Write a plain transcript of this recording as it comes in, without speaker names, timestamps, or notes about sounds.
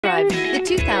drive the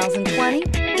 2020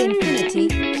 Infiniti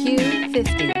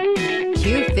Q50.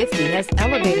 Q50 has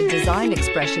elevated design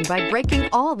expression by breaking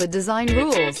all the design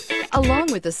rules.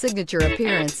 Along with the signature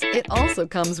appearance, it also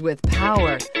comes with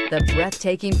power. The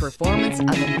breathtaking performance of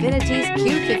Infiniti's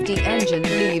Q50 engine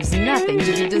leaves nothing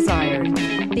to be desired.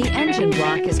 The engine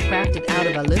block is crafted out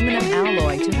of aluminum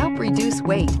alloy to help reduce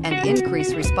weight and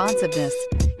increase responsiveness,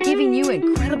 giving you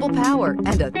incredible power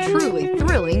and a truly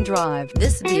thrilling drive.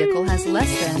 This vehicle has less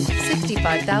than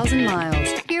 65,000 miles.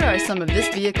 Here are some of this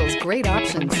vehicle's great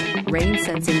options: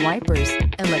 rain-sensing wipers,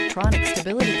 electronic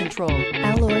stability control,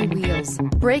 alloy wheels,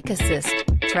 brake assist,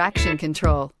 traction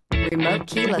control, remote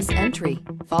keyless entry,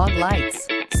 fog lights,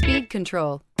 speed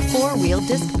control, four-wheel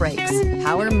disc brakes,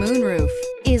 power moonroof.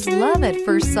 Is love at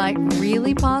first sight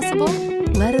really possible?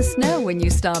 Let us know when you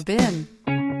stop in.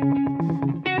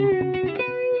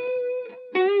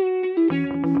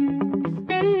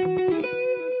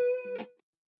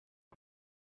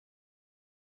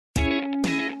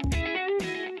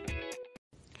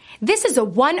 This is a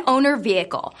one-owner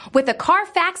vehicle with a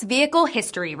Carfax Vehicle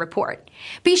History Report.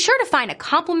 Be sure to find a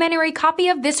complimentary copy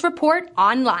of this report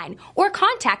online or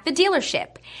contact the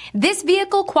dealership. This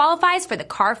vehicle qualifies for the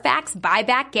Carfax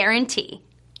Buyback Guarantee.